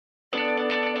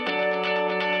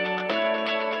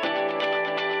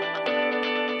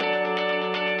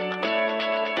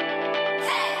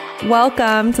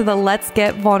Welcome to the Let's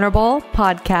Get Vulnerable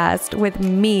podcast with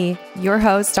me, your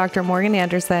host, Dr. Morgan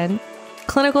Anderson,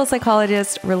 clinical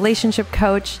psychologist, relationship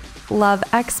coach, love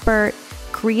expert,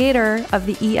 creator of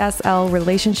the ESL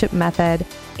relationship method,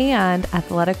 and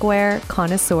athletic wear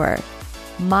connoisseur.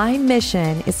 My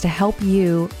mission is to help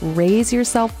you raise your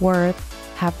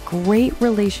self-worth, have great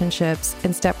relationships,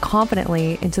 and step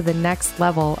confidently into the next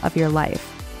level of your life.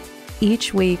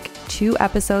 Each week, 2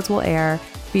 episodes will air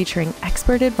featuring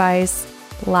expert advice,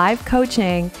 live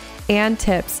coaching, and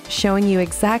tips showing you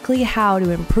exactly how to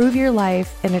improve your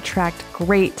life and attract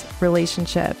great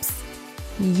relationships.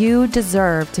 You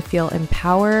deserve to feel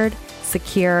empowered,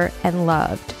 secure, and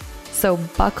loved. So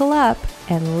buckle up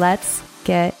and let's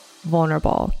get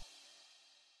vulnerable.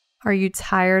 Are you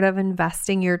tired of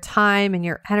investing your time and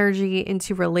your energy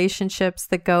into relationships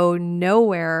that go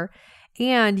nowhere?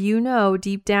 And you know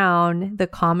deep down the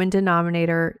common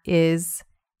denominator is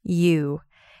you.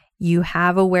 You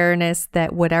have awareness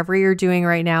that whatever you're doing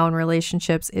right now in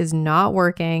relationships is not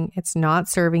working, it's not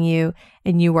serving you,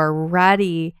 and you are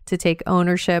ready to take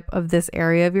ownership of this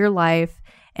area of your life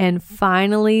and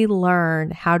finally learn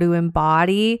how to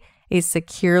embody a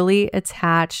securely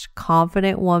attached,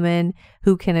 confident woman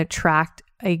who can attract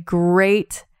a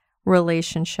great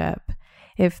relationship.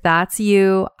 If that's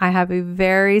you, I have a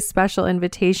very special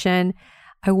invitation.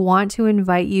 I want to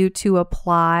invite you to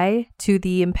apply to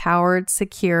the Empowered,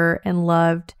 Secure, and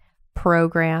Loved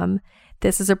program.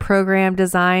 This is a program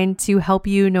designed to help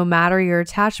you no matter your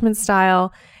attachment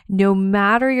style, no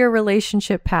matter your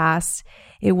relationship past.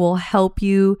 It will help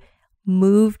you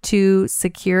move to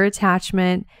secure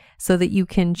attachment so that you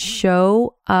can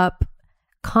show up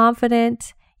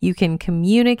confident, you can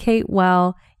communicate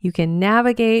well, you can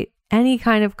navigate any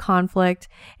kind of conflict,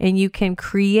 and you can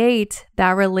create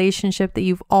that relationship that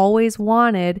you've always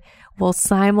wanted while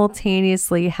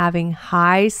simultaneously having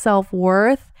high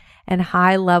self-worth and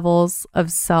high levels of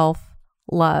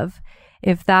self-love.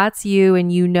 If that's you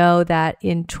and you know that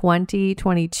in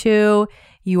 2022,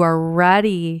 you are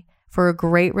ready for a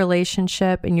great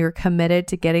relationship and you're committed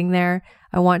to getting there,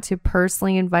 I want to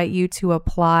personally invite you to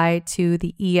apply to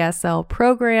the ESL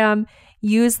program.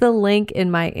 Use the link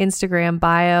in my Instagram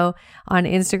bio. On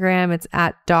Instagram, it's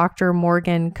at Dr.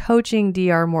 Morgan Coaching,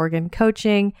 Dr. Morgan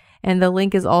Coaching, and the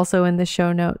link is also in the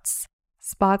show notes.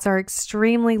 Spots are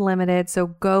extremely limited, so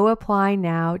go apply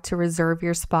now to reserve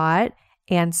your spot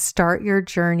and start your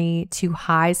journey to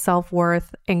high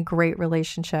self-worth and great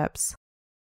relationships.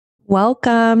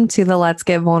 Welcome to the Let's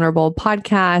Get Vulnerable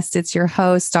podcast. It's your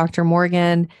host, Dr.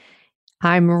 Morgan.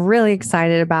 I'm really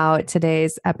excited about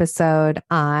today's episode.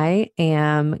 I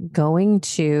am going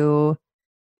to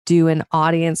do an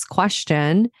audience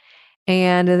question.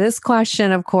 And this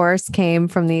question, of course, came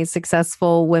from the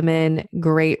Successful Women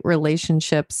Great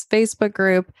Relationships Facebook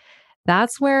group.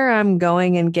 That's where I'm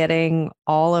going and getting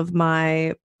all of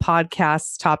my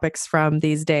podcast topics from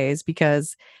these days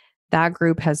because that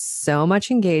group has so much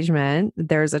engagement.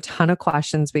 There's a ton of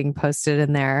questions being posted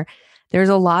in there. There's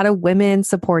a lot of women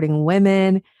supporting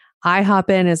women. I hop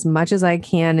in as much as I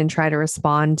can and try to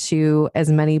respond to as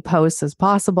many posts as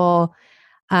possible.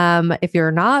 If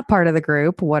you're not part of the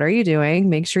group, what are you doing?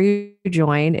 Make sure you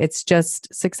join. It's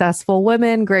just Successful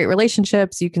Women, Great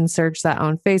Relationships. You can search that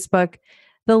on Facebook.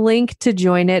 The link to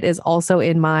join it is also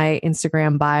in my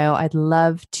Instagram bio. I'd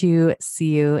love to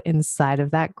see you inside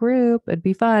of that group. It'd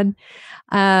be fun.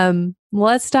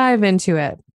 Let's dive into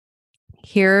it.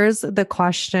 Here's the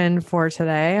question for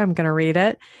today. I'm going to read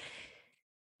it.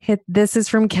 This is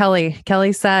from Kelly.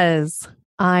 Kelly says,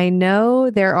 I know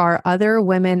there are other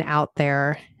women out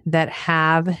there that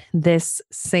have this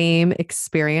same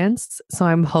experience, so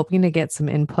I'm hoping to get some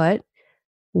input.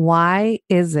 Why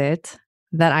is it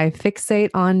that I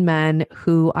fixate on men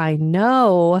who I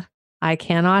know I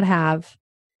cannot have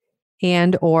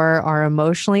and or are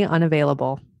emotionally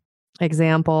unavailable?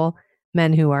 Example,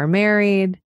 men who are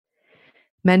married,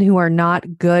 men who are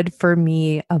not good for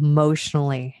me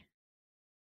emotionally.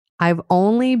 I've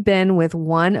only been with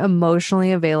one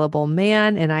emotionally available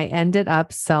man and I ended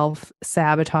up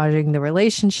self-sabotaging the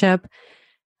relationship.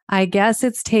 I guess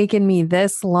it's taken me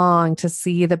this long to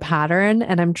see the pattern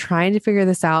and I'm trying to figure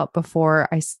this out before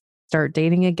I start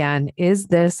dating again. Is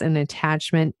this an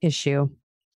attachment issue?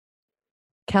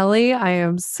 Kelly, I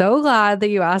am so glad that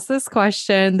you asked this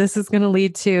question. This is going to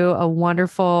lead to a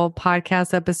wonderful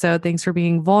podcast episode. Thanks for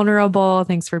being vulnerable.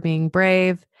 Thanks for being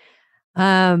brave.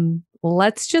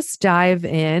 Let's just dive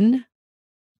in.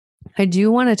 I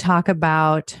do want to talk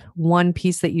about one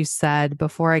piece that you said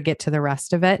before I get to the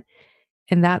rest of it.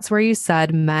 And that's where you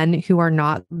said men who are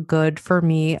not good for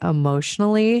me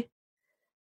emotionally.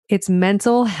 It's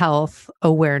Mental Health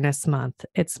Awareness Month.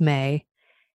 It's May.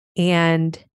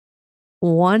 And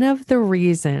one of the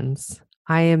reasons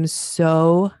I am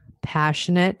so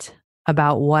passionate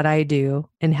about what I do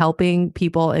and helping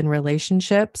people in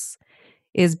relationships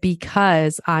is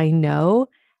because I know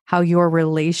how your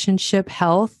relationship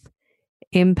health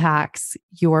impacts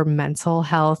your mental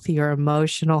health, your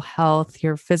emotional health,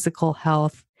 your physical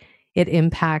health. It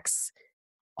impacts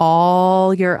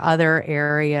all your other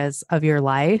areas of your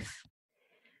life,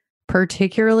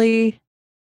 particularly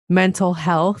mental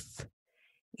health.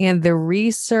 And the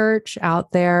research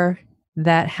out there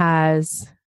that has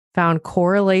found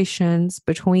correlations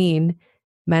between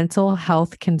mental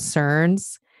health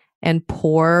concerns and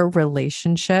poor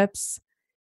relationships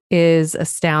is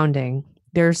astounding.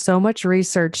 There's so much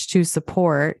research to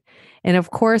support. And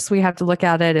of course, we have to look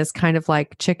at it as kind of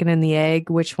like chicken and the egg,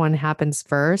 which one happens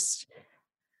first.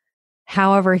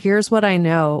 However, here's what I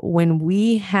know. When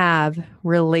we have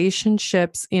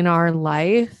relationships in our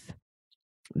life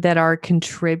that are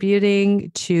contributing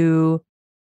to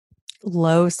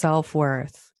low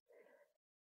self-worth,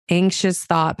 anxious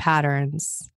thought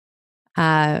patterns,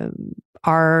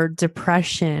 our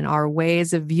depression, our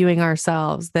ways of viewing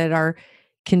ourselves that are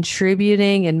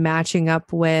contributing and matching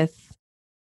up with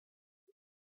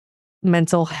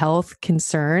mental health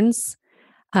concerns,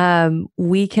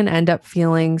 we can end up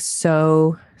feeling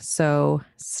so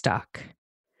stuck.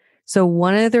 So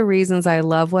one of the reasons I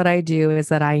love what I do is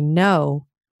that I know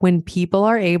when people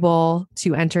are able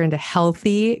to enter into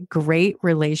healthy, great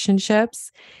relationships,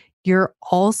 you're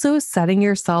also setting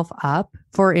yourself up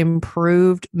for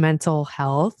improved mental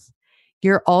health.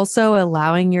 You're also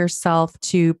allowing yourself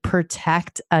to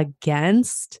protect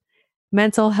against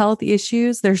mental health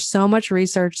issues. There's so much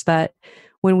research that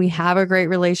when we have a great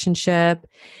relationship,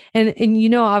 and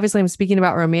obviously I'm speaking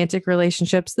about romantic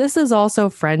relationships. This is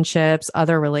also friendships,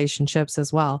 other relationships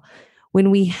as well. When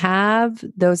we have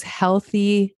those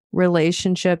healthy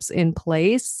relationships in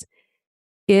place,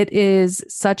 it is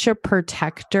such a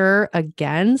protector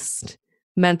against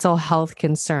mental health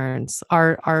concerns.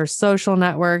 Our social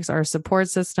networks, our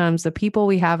support systems, the people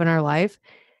we have in our life,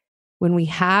 when we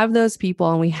have those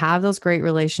people and we have those great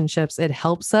relationships, it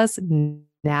helps us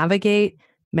navigate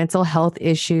mental health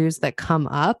issues that come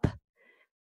up.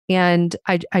 And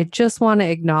I just want to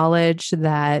acknowledge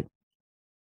that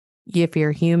if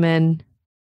you're human,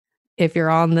 if you're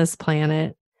on this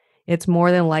planet, it's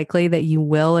more than likely that you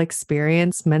will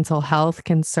experience mental health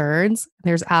concerns.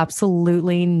 There's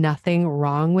absolutely nothing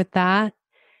wrong with that.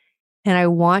 And I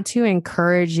want to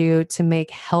encourage you to make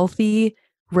healthy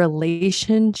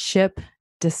relationship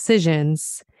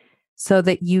decisions so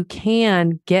that you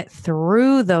can get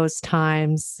through those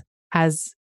times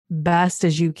as best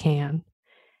as you can.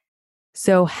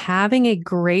 So having a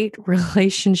great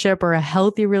relationship or a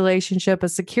healthy relationship, a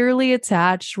securely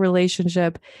attached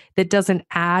relationship that doesn't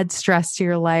add stress to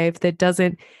your life, that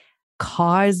doesn't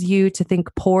cause you to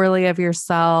think poorly of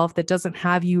yourself, that doesn't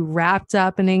have you wrapped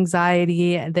up in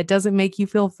anxiety, that doesn't make you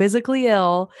feel physically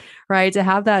ill, right? To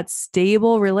have that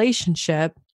stable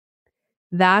relationship,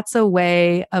 that's a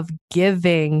way of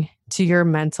giving to your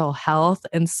mental health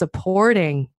and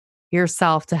supporting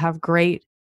yourself to have great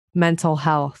mental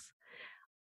health.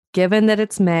 Given that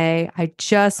it's May, I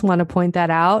just want to point that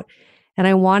out. And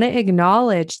I want to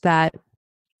acknowledge that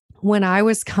when I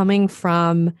was coming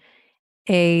from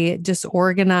a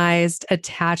disorganized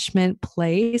attachment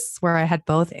place where I had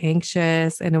both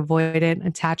anxious and avoidant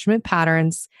attachment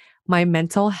patterns, my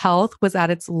mental health was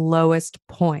at its lowest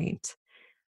point.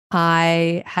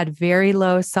 I had very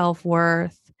low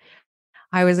self-worth.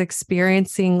 I was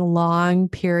experiencing long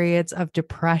periods of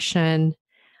depression.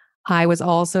 I was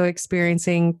also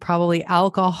experiencing probably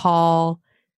alcohol.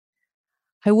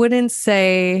 I wouldn't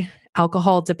say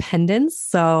alcohol dependence.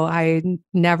 So I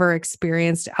never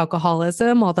experienced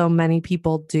alcoholism, although many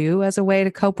people do as a way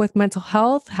to cope with mental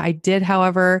health. I did,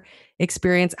 however,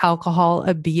 experience alcohol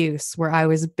abuse where I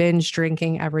was binge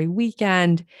drinking every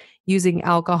weekend, using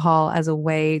alcohol as a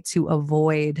way to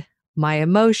avoid my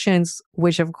emotions,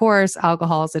 which of course,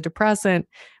 alcohol is a depressant,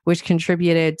 which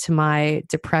contributed to my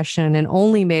depression and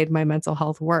only made my mental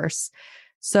health worse.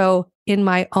 So in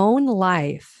my own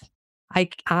life,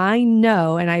 I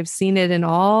know, and I've seen it in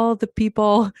all the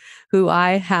people who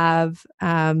I have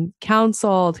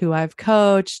counseled, who I've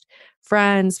coached,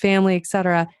 friends, family,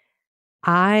 etc.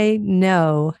 I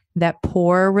know that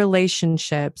poor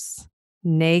relationships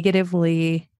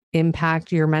negatively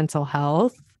impact your mental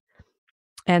health.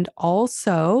 And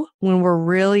also, when we're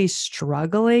really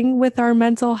struggling with our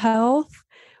mental health,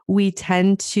 we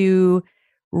tend to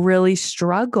really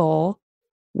struggle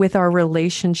with our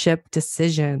relationship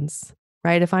decisions.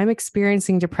 right? If I'm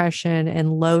experiencing depression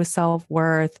and low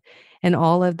self-worth and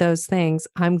all of those things,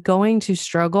 I'm going to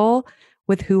struggle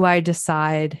with who I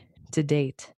decide to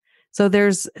date. So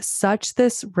there's such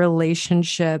this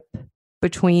relationship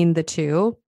between the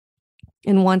two.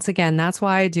 And once again, that's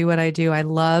why I do what I do. I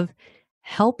love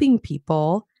helping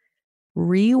people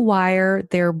rewire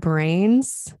their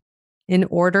brains in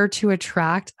order to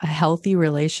attract a healthy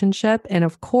relationship. And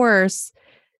of course,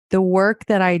 the work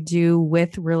that I do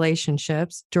with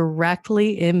relationships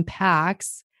directly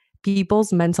impacts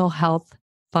people's mental health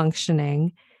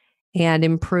functioning, and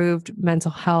improved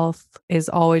mental health is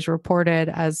always reported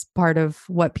as part of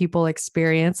what people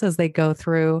experience as they go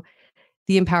through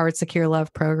the Empowered Secure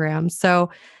Love program. So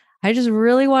I just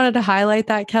really wanted to highlight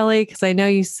that, Kelly, because I know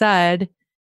you said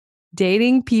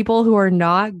dating people who are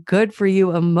not good for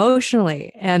you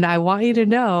emotionally. And I want you to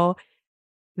know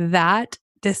that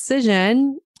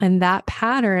decision and that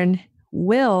pattern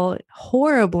will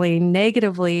horribly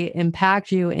negatively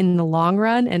impact you in the long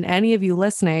run. And any of you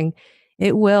listening,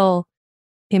 it will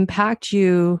impact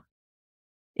you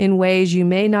in ways you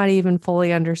may not even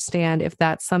fully understand if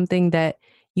that's something that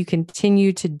you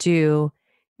continue to do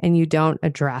and you don't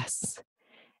address.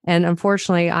 And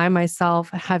unfortunately, I myself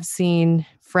have seen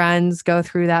friends go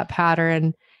through that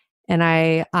pattern, and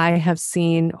I have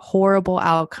seen horrible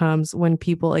outcomes when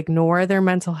people ignore their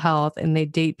mental health and they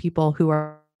date people who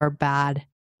are bad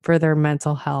for their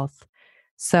mental health.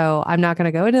 So I'm not going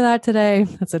to go into that today.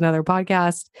 That's another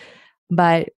podcast.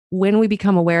 But when we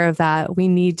become aware of that, we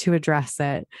need to address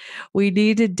it. We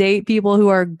need to date people who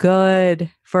are good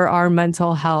for our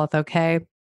mental health. Okay.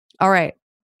 All right.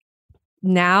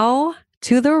 Now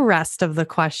to the rest of the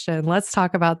question. Let's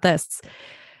talk about this.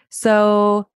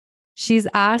 So she's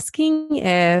asking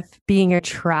if being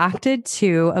attracted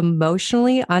to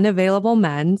emotionally unavailable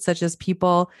men, such as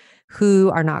people who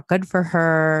are not good for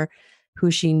her,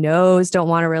 who she knows don't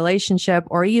want a relationship,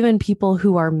 or even people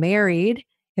who are married,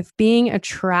 if being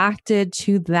attracted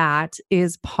to that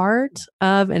is part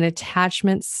of an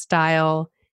attachment style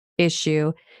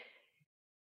issue.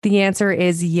 The answer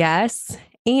is yes.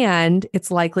 And it's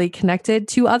likely connected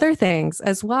to other things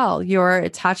as well. Your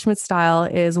attachment style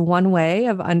is one way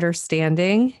of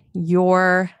understanding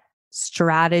your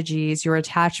strategies, your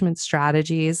attachment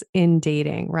strategies in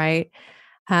dating, right?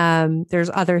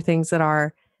 There's other things that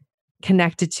are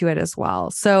connected to it as well.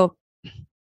 So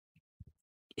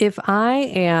if I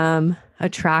am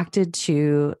attracted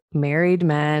to married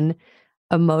men,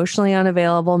 emotionally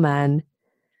unavailable men,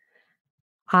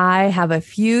 I have a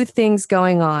few things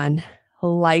going on.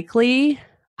 Likely,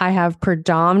 I have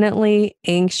predominantly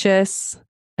anxious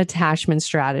attachment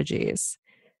strategies.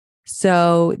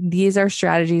 So these are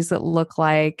strategies that look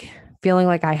like feeling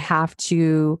like I have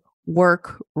to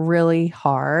work really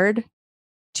hard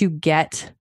to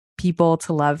get people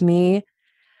to love me,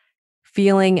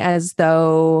 feeling as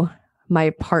though my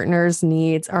partner's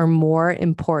needs are more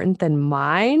important than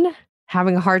mine,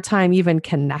 having a hard time even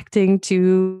connecting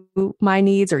to my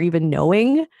needs or even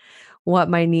knowing what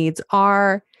my needs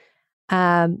are.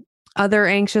 Other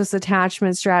anxious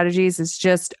attachment strategies is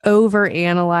just over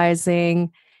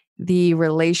analyzing the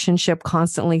relationship,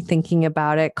 constantly thinking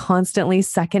about it, constantly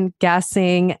second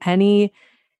guessing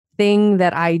anything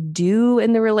that I do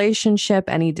in the relationship,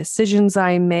 any decisions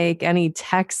I make, any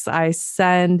texts I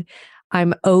send.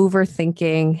 I'm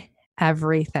overthinking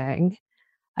everything.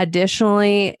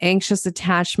 Additionally, anxious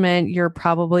attachment, you're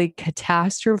probably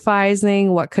catastrophizing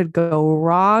what could go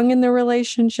wrong in the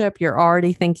relationship. You're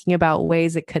already thinking about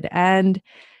ways it could end.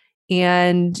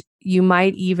 And you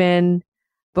might even,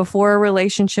 before a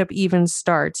relationship even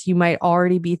starts, you might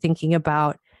already be thinking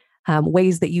about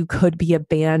ways that you could be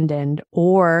abandoned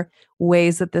or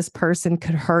ways that this person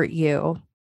could hurt you.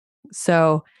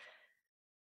 So,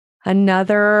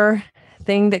 another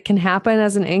thing that can happen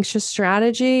as an anxious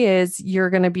strategy is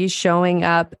you're going to be showing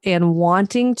up and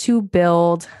wanting to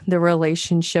build the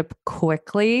relationship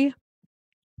quickly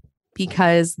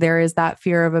because there is that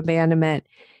fear of abandonment.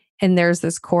 And there's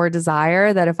this core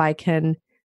desire that if I can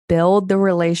build the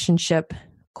relationship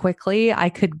quickly, I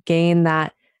could gain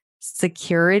that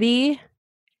security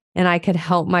and I could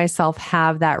help myself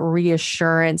have that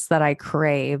reassurance that I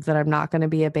crave, that I'm not going to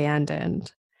be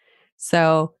abandoned.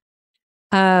 So,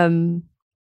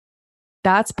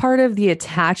 that's part of the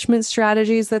attachment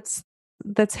strategies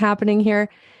that's happening here.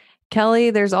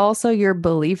 Kelly, there's also your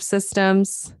belief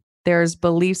systems. There's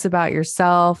beliefs about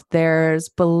yourself. There's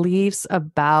beliefs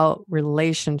about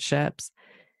relationships.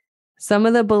 Some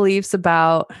of the beliefs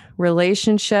about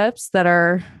relationships that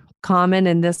are common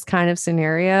in this kind of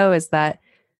scenario is that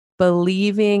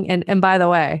believing, and by the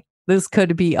way, this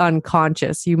could be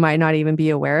unconscious. You might not even be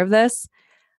aware of this,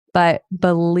 but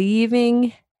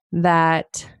believing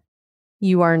that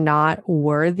you are not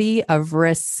worthy of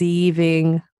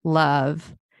receiving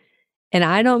love. And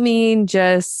I don't mean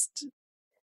just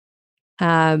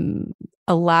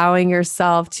allowing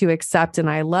yourself to accept and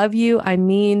I love you. I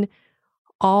mean,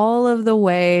 all of the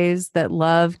ways that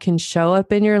love can show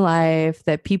up in your life,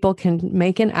 that people can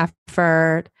make an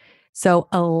effort. So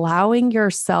allowing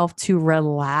yourself to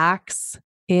relax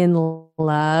in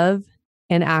love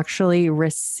and actually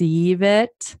receive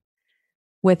it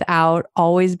without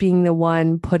always being the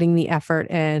one putting the effort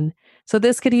in. So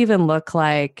this could even look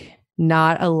like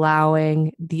not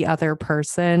allowing the other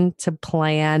person to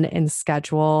plan and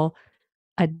schedule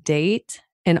a date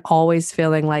and always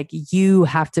feeling like you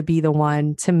have to be the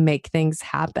one to make things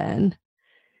happen.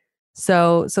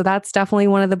 So that's definitely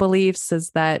one of the beliefs,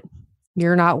 is that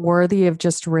you're not worthy of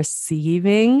just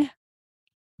receiving.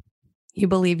 You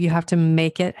believe you have to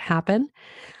make it happen.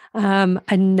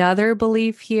 Another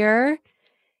belief here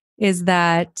is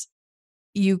that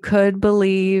you could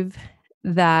believe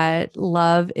that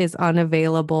love is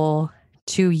unavailable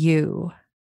to you,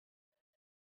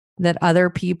 that other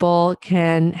people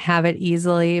can have it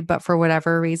easily, but for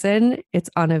whatever reason, it's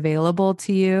unavailable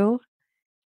to you.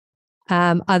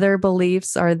 Other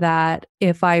beliefs are that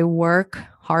if I work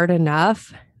hard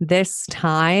enough this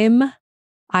time,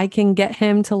 I can get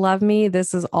him to love me.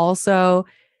 This is also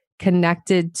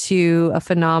connected to a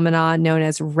phenomenon known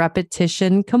as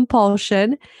repetition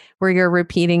compulsion, where you're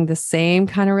repeating the same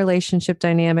kind of relationship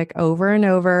dynamic over and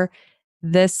over,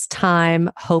 this time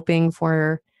hoping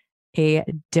for a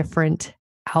different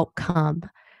outcome.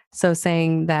 So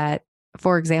saying that,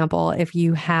 for example, if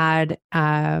you had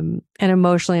an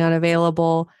emotionally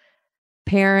unavailable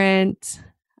parent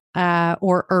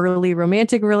or early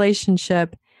romantic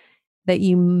relationship, that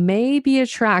you may be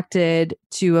attracted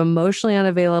to emotionally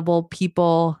unavailable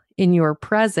people in your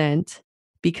present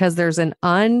because there's an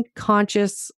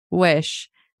unconscious wish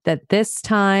that this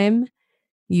time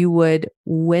you would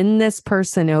win this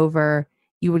person over.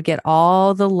 You would get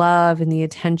all the love and the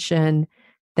attention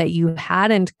that you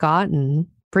hadn't gotten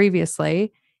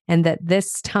previously. And that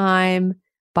this time,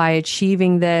 by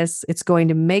achieving this, it's going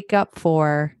to make up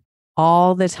for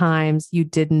all the times you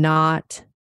did not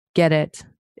get it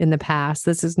in the past.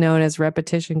 This is known as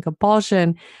repetition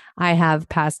compulsion. I have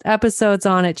past episodes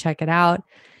on it. Check it out.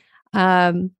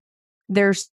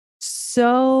 There's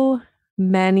so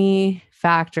many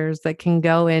factors that can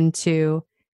go into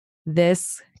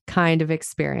this kind of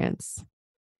experience.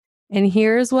 And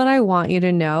here's what I want you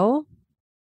to know.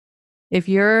 If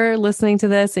you're listening to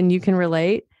this and you can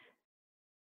relate,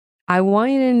 I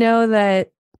want you to know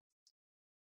that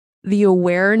the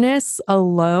awareness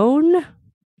alone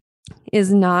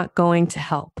is not going to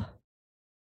help.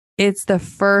 It's the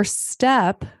first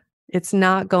step. It's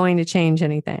not going to change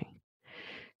anything.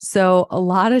 So a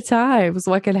lot of times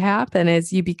what could happen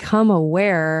is you become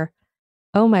aware,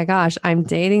 oh my gosh, I'm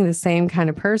dating the same kind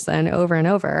of person over and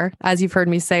over. As you've heard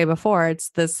me say before, it's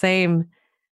the same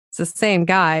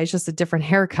guy, it's just a different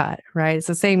haircut, right? It's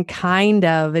the same kind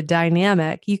of a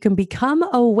dynamic. You can become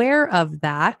aware of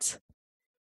that.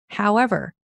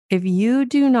 However, if you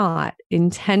do not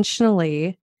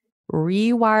intentionally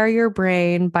rewire your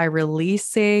brain by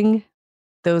releasing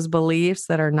those beliefs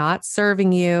that are not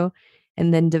serving you,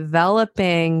 and then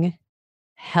developing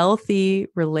healthy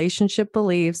relationship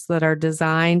beliefs that are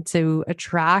designed to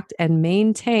attract and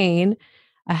maintain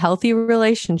a healthy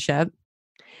relationship.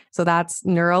 So that's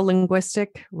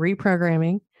neuro-linguistic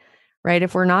reprogramming, right?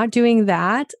 If we're not doing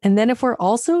that, and then if we're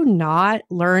also not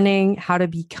learning how to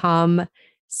become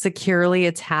securely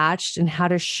attached and how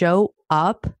to show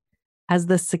up as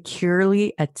the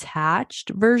securely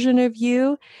attached version of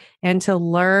you, and to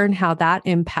learn how that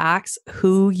impacts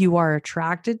who you are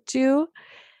attracted to,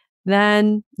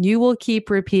 then you will keep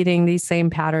repeating these same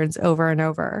patterns over and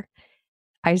over.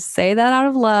 I say that out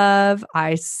of love.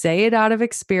 I say it out of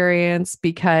experience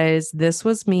because this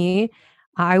was me.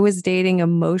 I was dating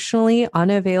emotionally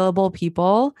unavailable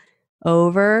people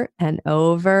over and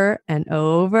over and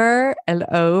over and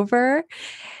over.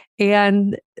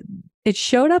 And it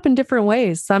showed up in different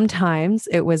ways. Sometimes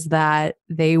it was that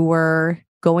they were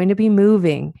going to be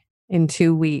moving in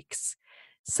 2 weeks.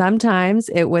 Sometimes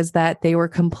it was that they were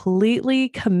completely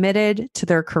committed to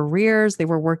their careers. They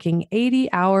were working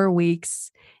 80-hour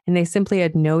weeks and they simply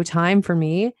had no time for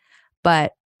me.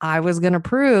 But I was going to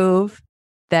prove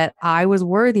that I was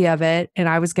worthy of it and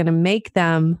I was going to make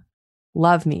them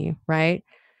love me, right?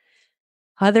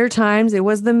 Other times it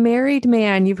was the married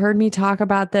man. You've heard me talk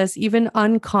about this, even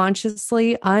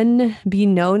unconsciously,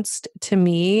 unbeknownst to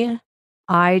me.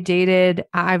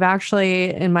 I've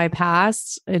actually in my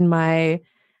past, in my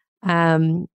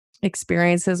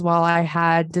experiences while I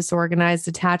had disorganized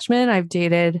attachment, I've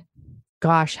dated,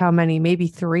 gosh, how many? Maybe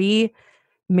 3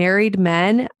 married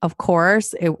men. Of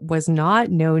course, it was not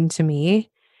known to me.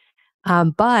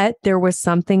 But there was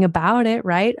something about it,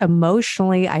 right?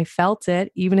 Emotionally, I felt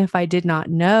it. Even if I did not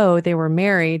know they were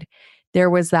married, there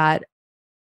was that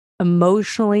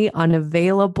emotionally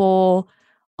unavailable,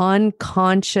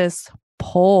 unconscious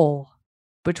pull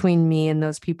between me and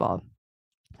those people.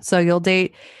 So you'll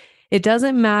date, it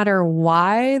doesn't matter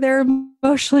why they're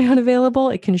emotionally unavailable.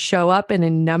 It can show up in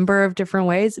a number of different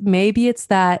ways. Maybe it's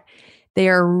that they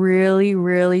are really,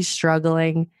 really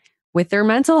struggling with their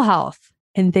mental health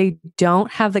and they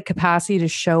don't have the capacity to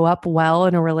show up well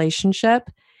in a relationship.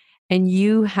 And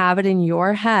you have it in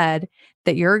your head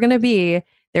that you're going to be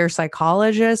their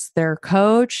psychologist, their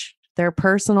coach, their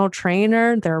personal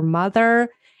trainer, their mother,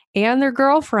 and their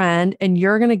girlfriend, and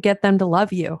you're going to get them to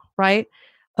love you, right?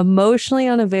 Emotionally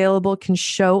unavailable can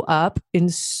show up in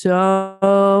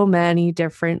so many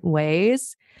different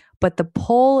ways, but the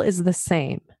pull is the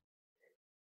same.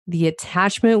 The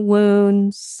attachment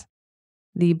wounds,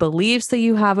 the beliefs that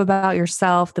you have about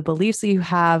yourself, the beliefs that you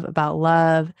have about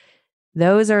love,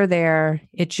 those are there.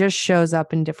 It just shows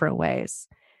up in different ways.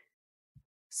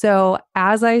 So,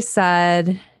 as I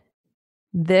said,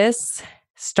 this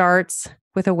starts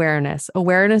with awareness.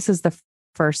 Awareness is the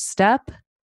first step.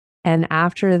 And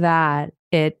after that,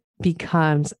 it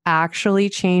becomes actually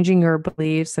changing your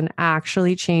beliefs and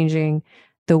actually changing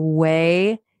the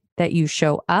way that you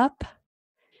show up.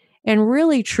 And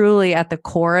really, truly at the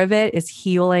core of it is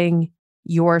healing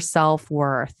your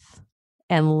self-worth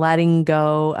and letting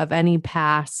go of any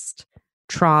past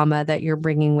trauma that you're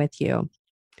bringing with you.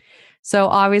 So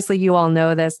obviously you all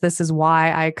know this. This is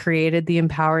why I created the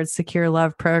Empowered Secure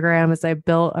Love program, as I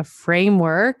built a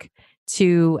framework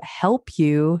to help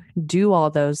you do all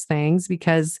those things,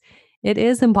 because it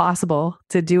is impossible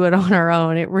to do it on our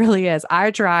own. It really is.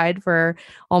 I tried for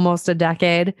almost a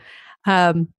decade.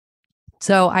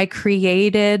 So I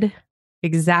created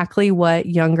exactly what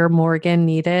younger Morgan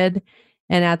needed.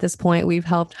 And at this point, we've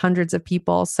helped hundreds of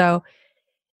people. So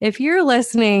if you're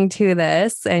listening to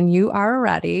this and you are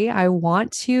ready, I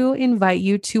want to invite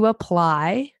you to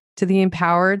apply to the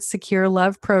Empowered Secure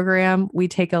Love program. We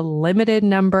take a limited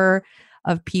number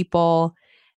of people,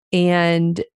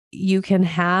 and you can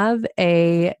have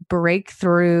a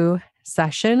breakthrough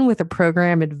session with a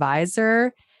program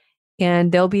advisor,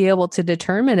 and they'll be able to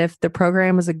determine if the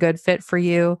program is a good fit for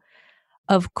you.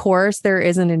 Of course, there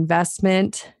is an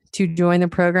investment to join the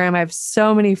program. I have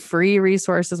so many free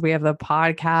resources. We have the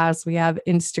podcast, we have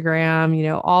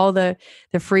Instagram, all the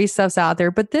free stuff's out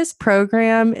there. But this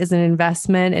program is an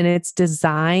investment, and it's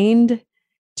designed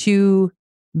to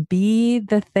be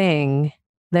the thing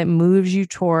that moves you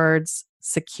towards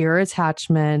secure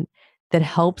attachment, that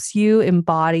helps you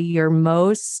embody your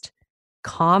most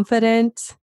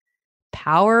confident,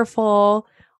 powerful,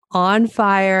 on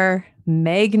fire,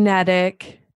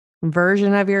 magnetic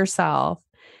version of yourself.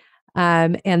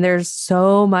 And there's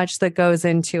so much that goes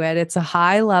into it. It's a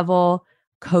high level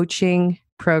coaching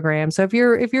program. So if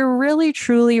you're really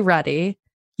truly ready,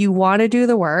 you want to do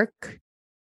the work,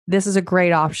 this is a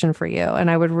great option for you.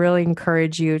 And I would really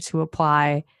encourage you to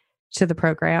apply to the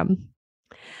program.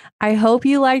 I hope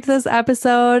you liked this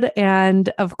episode. And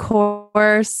of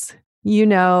course,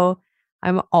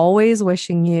 I'm always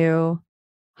wishing you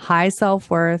high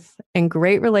self-worth and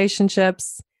great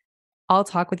relationships. I'll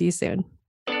talk with you soon.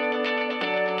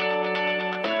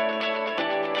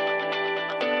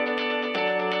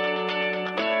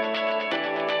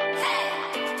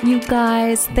 You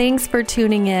guys, thanks for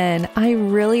tuning in. I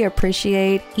really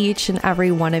appreciate each and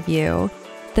every one of you.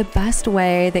 The best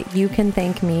way that you can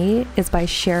thank me is by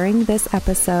sharing this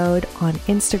episode on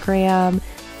Instagram,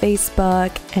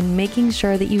 Facebook, and making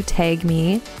sure that you tag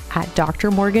me at Dr.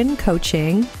 Morgan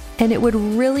Coaching. And it would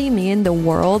really mean the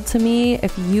world to me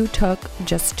if you took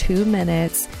just 2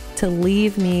 minutes to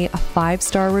leave me a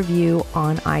 5-star review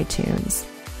on iTunes.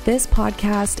 This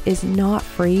podcast is not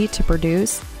free to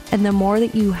produce. And the more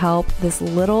that you help this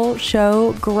little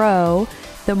show grow,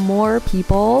 the more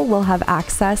people will have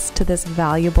access to this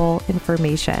valuable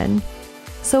information.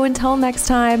 So until next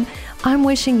time, I'm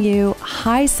wishing you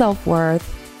high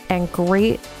self-worth and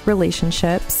great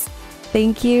relationships.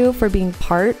 Thank you for being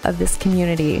part of this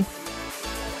community.